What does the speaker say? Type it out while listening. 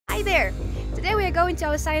Hi there! Today we are going to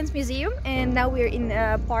our science museum, and now we're in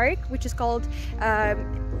a park which is called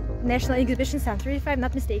National Exhibition Center, if I'm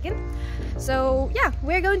not mistaken. So yeah,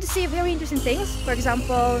 we're going to see very interesting things. For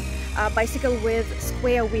example, a bicycle with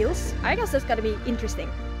square wheels. I guess that's gonna be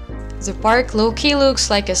interesting. The park low-key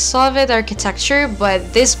looks like a Soviet architecture,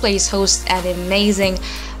 but this place hosts an amazing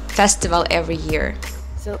festival every year.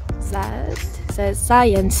 So that says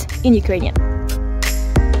science in Ukrainian.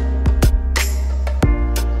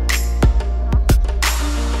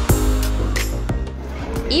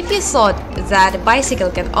 If you thought that a bicycle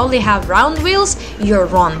can only have round wheels, you're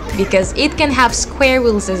wrong, because it can have square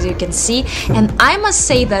wheels, as you can see, and I must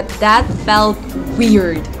say that felt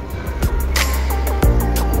weird.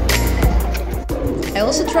 I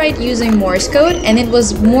also tried using Morse code, and it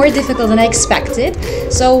was more difficult than I expected.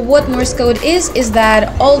 So what Morse code is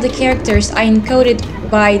that all the characters are encoded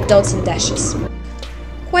by dots and dashes.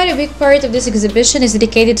 Quite a big part of this exhibition is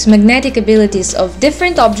dedicated to magnetic abilities of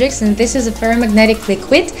different objects, and this is a ferromagnetic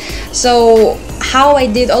liquid. So how I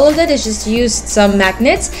did all of that is just used some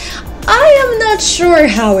magnets. I am not sure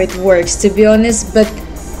how it works, to be honest, but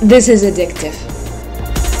this is addictive.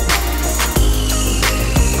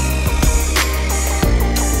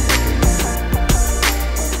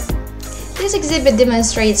 This exhibit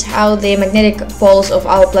demonstrates how the magnetic poles of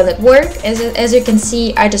our planet work. As you can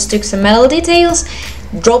see, I just took some metal details,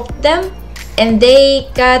 dropped them, and they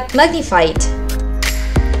got magnified.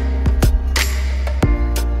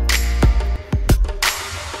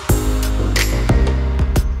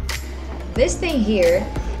 This thing here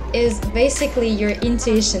is basically your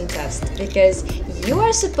intuition test, because you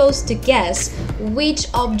are supposed to guess which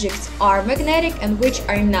objects are magnetic and which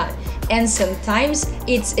are not, and sometimes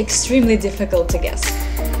it's extremely difficult to guess.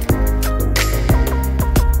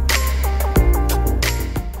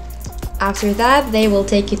 After that, they will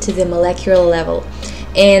take you to the molecular level,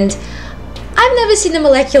 and I've never seen a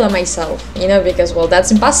molecule myself, because, well,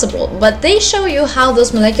 that's impossible, but they show you how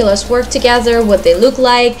those molecules work together, what they look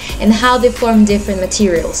like, and how they form different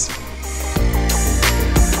materials.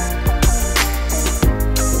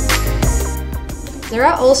 There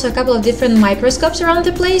are also a couple of different microscopes around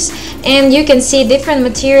the place, and you can see different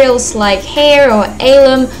materials like hair or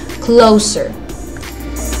alum closer.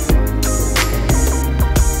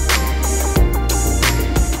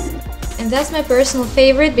 And that's my personal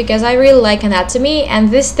favorite, because I really like anatomy, and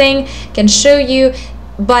this thing can show you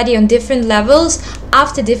body on different levels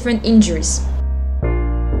after different injuries.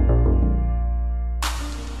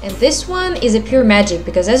 And this one is a pure magic,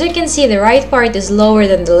 because as you can see, the right part is lower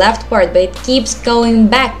than the left part, but it keeps going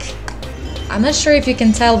back. I'm not sure if you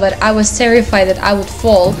can tell, but I was terrified that I would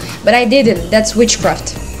fall, but I didn't. That's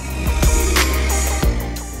witchcraft.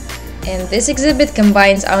 And this exhibit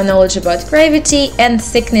combines our knowledge about gravity and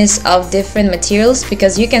thickness of different materials,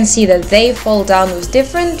 because you can see that they fall down with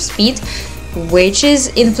different speed, which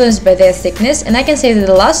is influenced by their thickness. And I can say that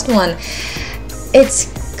the last one,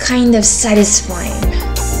 it's kind of satisfying.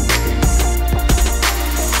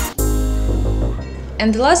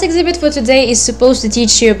 And the last exhibit for today is supposed to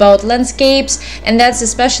teach you about landscapes, and that's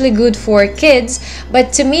especially good for kids,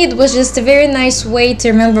 but to me it was just a very nice way to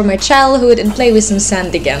remember my childhood and play with some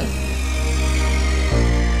sand again.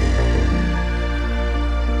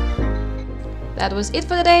 That was it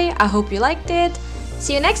for today. I hope you liked it.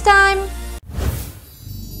 See you next time!